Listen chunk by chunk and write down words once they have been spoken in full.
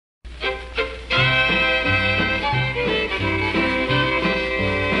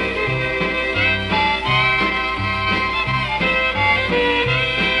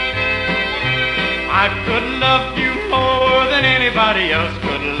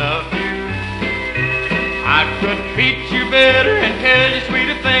could treat you better and tell you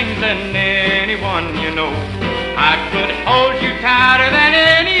sweeter things than anyone you know. I could hold you tighter than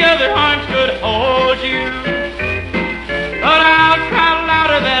any other arms could hold you. But I'll cry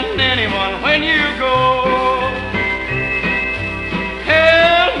louder than anyone when you go.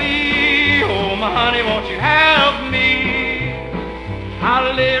 Tell me, oh my honey, won't you have me?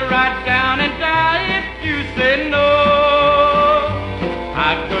 I'll lay right down and die if you say no.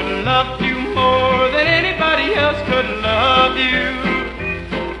 I could love you more than anybody else could love you.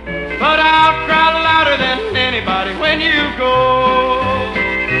 But I'll cry louder than anybody when you go.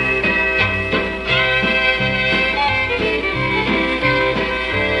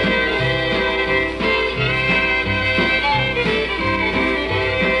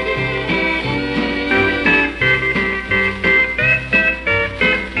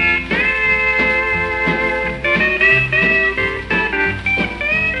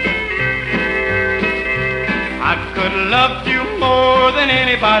 I could love you more than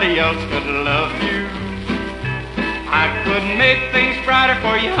anybody else could love you. I could make things brighter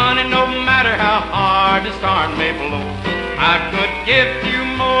for you, honey, no matter how hard the storm may blow. I could give you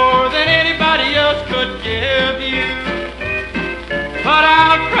more than anybody else could give you. But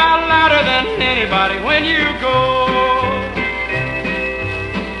I'll cry louder than anybody when you go.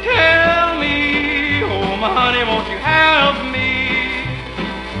 Tell me, oh my honey, won't you have me?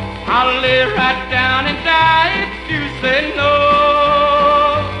 I'll lay right down and die if you say no.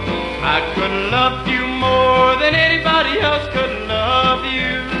 I could love you more than anybody else